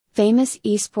Famous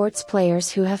esports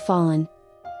players who have fallen.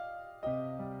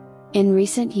 In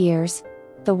recent years,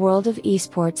 the world of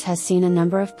esports has seen a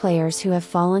number of players who have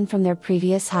fallen from their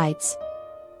previous heights.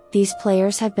 These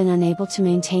players have been unable to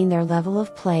maintain their level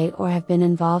of play or have been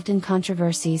involved in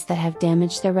controversies that have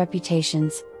damaged their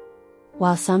reputations.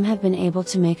 While some have been able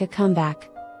to make a comeback,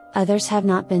 others have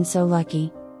not been so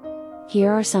lucky.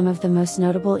 Here are some of the most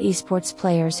notable esports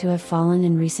players who have fallen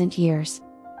in recent years.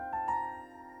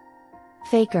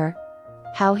 Faker.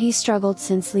 How he struggled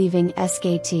since leaving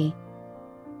SKT.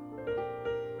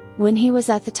 When he was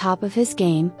at the top of his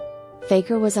game,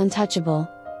 Faker was untouchable.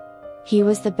 He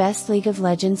was the best League of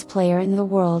Legends player in the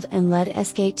world and led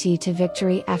SKT to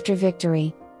victory after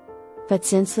victory. But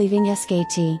since leaving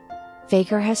SKT,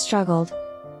 Faker has struggled.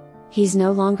 He's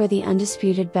no longer the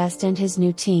undisputed best and his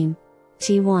new team,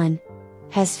 T1,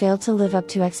 has failed to live up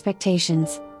to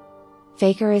expectations.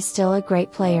 Faker is still a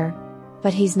great player,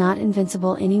 but he's not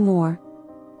invincible anymore.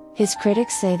 His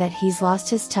critics say that he's lost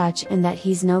his touch and that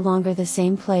he's no longer the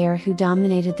same player who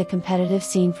dominated the competitive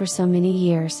scene for so many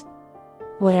years.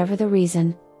 Whatever the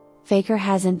reason, Faker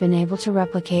hasn't been able to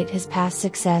replicate his past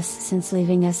success since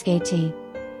leaving SKT.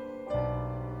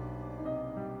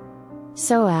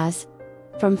 Soaz.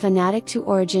 From Fnatic to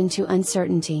Origin to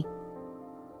uncertainty.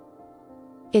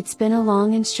 It's been a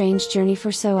long and strange journey for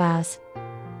Soaz.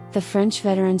 The French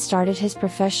veteran started his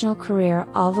professional career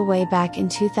all the way back in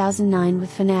 2009 with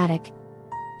Fnatic.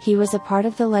 He was a part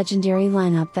of the legendary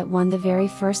lineup that won the very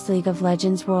first League of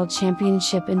Legends World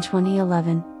Championship in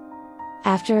 2011.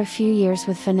 After a few years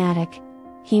with Fnatic,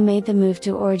 he made the move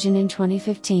to Origin in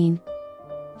 2015.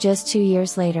 Just 2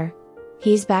 years later,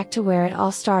 he's back to where it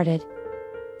all started.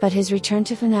 But his return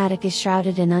to Fnatic is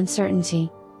shrouded in uncertainty.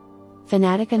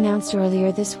 Fnatic announced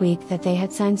earlier this week that they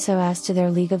had signed Soaz to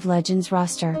their League of Legends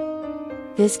roster.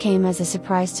 This came as a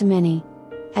surprise to many,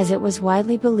 as it was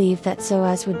widely believed that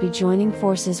Soaz would be joining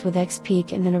forces with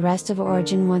X-Peak and the rest of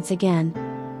Origin once again.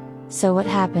 So what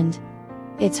happened?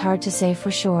 It's hard to say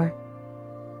for sure.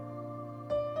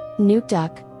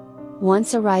 Nukeduck.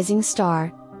 Once a rising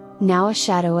star, now a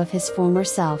shadow of his former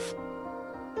self.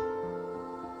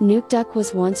 Nukeduck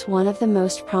was once one of the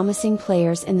most promising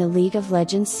players in the League of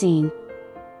Legends scene.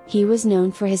 He was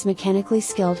known for his mechanically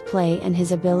skilled play and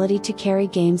his ability to carry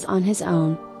games on his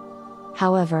own.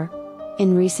 However,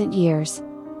 in recent years,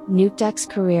 Nukeduck's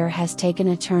career has taken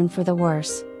a turn for the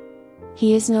worse.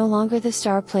 He is no longer the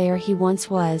star player he once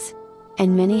was,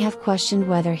 and many have questioned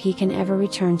whether he can ever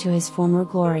return to his former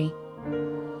glory.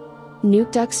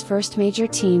 Nukeduck's first major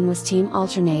team was Team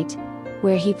Alternate,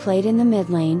 where he played in the mid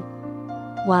lane.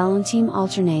 While on Team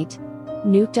Alternate,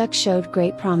 Nukeduck showed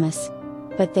great promise,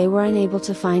 but they were unable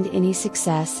to find any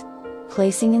success,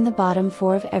 placing in the bottom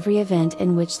 4 of every event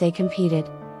in which they competed.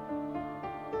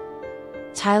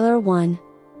 Tyler1.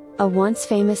 A once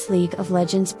famous League of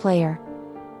Legends player.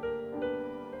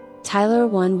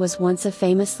 Tyler1 was once a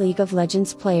famous League of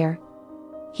Legends player.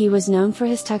 He was known for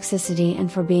his toxicity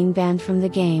and for being banned from the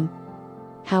game.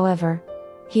 However,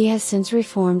 he has since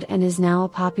reformed and is now a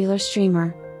popular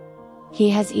streamer. He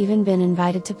has even been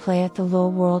invited to play at the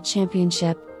LoL World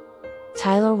Championship.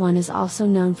 Tyler1 is also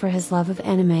known for his love of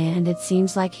anime, and it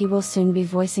seems like he will soon be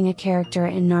voicing a character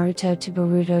in Naruto to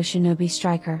Boruto Shinobi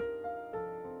Striker.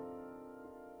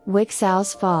 Wei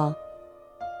Xiao's fall.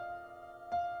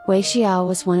 Wei Xiao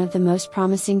was one of the most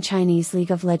promising Chinese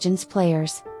League of Legends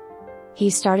players. He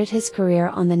started his career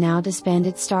on the now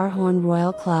disbanded Starhorn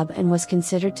Royal Club and was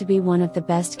considered to be one of the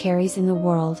best carries in the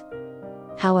world.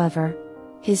 However,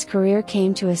 his career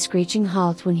came to a screeching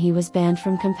halt when he was banned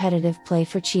from competitive play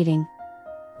for cheating.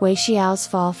 Wei Xiao's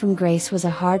fall from grace was a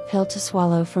hard pill to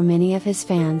swallow for many of his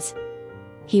fans.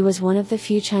 He was one of the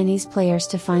few Chinese players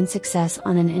to find success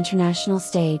on an international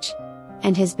stage,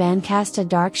 and his ban cast a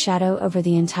dark shadow over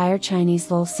the entire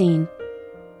Chinese LoL scene.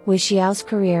 Wei Xiao's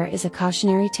career is a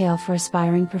cautionary tale for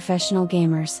aspiring professional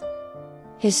gamers.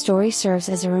 His story serves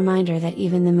as a reminder that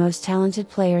even the most talented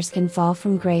players can fall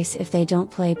from grace if they don't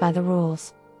play by the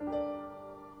rules.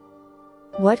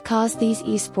 What caused these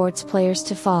esports players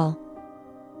to fall?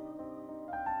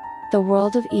 The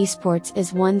world of esports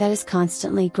is one that is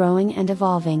constantly growing and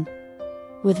evolving.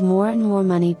 With more and more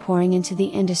money pouring into the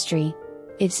industry,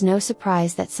 it's no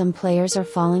surprise that some players are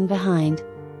falling behind.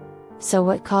 So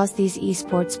what caused these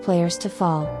esports players to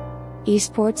fall?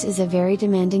 Esports is a very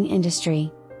demanding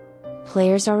industry.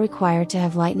 Players are required to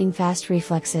have lightning-fast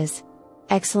reflexes,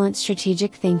 excellent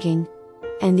strategic thinking,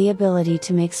 and the ability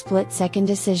to make split-second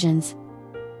decisions.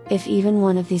 If even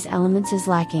one of these elements is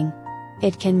lacking,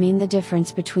 it can mean the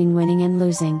difference between winning and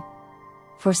losing.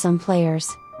 For some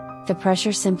players, the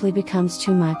pressure simply becomes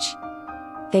too much.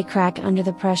 They crack under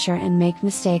the pressure and make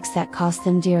mistakes that cost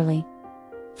them dearly.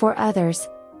 For others,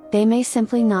 they may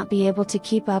simply not be able to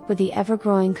keep up with the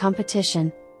ever-growing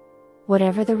competition.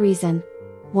 Whatever the reason,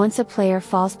 once a player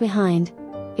falls behind,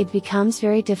 it becomes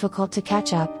very difficult to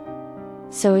catch up.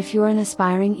 So if you're an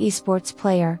aspiring esports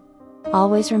player,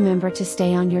 always remember to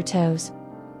stay on your toes.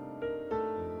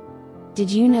 Did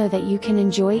you know that you can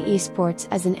enjoy esports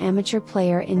as an amateur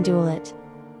player in Duelit?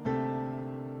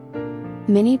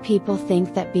 Many people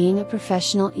think that being a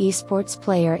professional esports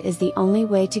player is the only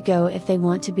way to go if they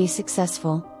want to be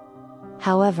successful.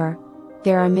 However,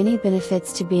 there are many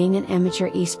benefits to being an amateur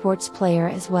esports player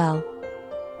as well.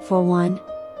 For one,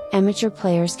 amateur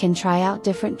players can try out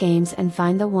different games and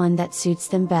find the one that suits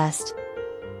them best.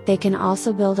 They can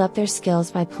also build up their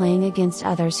skills by playing against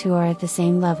others who are at the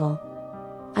same level.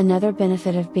 Another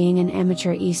benefit of being an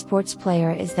amateur esports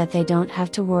player is that they don't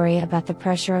have to worry about the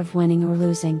pressure of winning or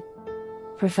losing.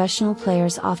 Professional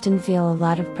players often feel a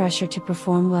lot of pressure to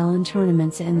perform well in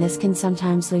tournaments, and this can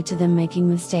sometimes lead to them making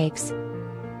mistakes.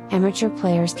 Amateur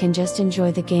players can just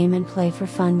enjoy the game and play for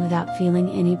fun without feeling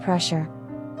any pressure.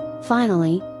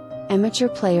 Finally, amateur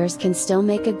players can still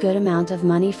make a good amount of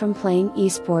money from playing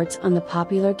esports on the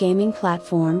popular gaming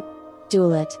platform,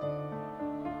 Duelit.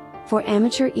 For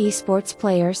amateur esports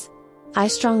players, I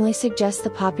strongly suggest the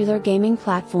popular gaming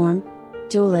platform,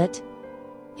 Duelit.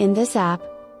 In this app,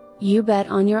 you bet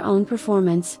on your own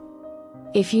performance.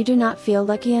 If you do not feel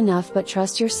lucky enough but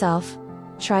trust yourself,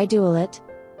 try Duelit.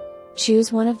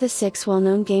 Choose one of the 6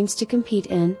 well-known games to compete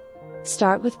in,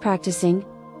 start with practicing,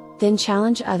 then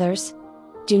challenge others.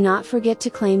 Do not forget to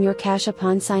claim your cash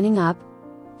upon signing up.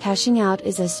 Cashing out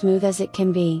is as smooth as it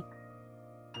can be.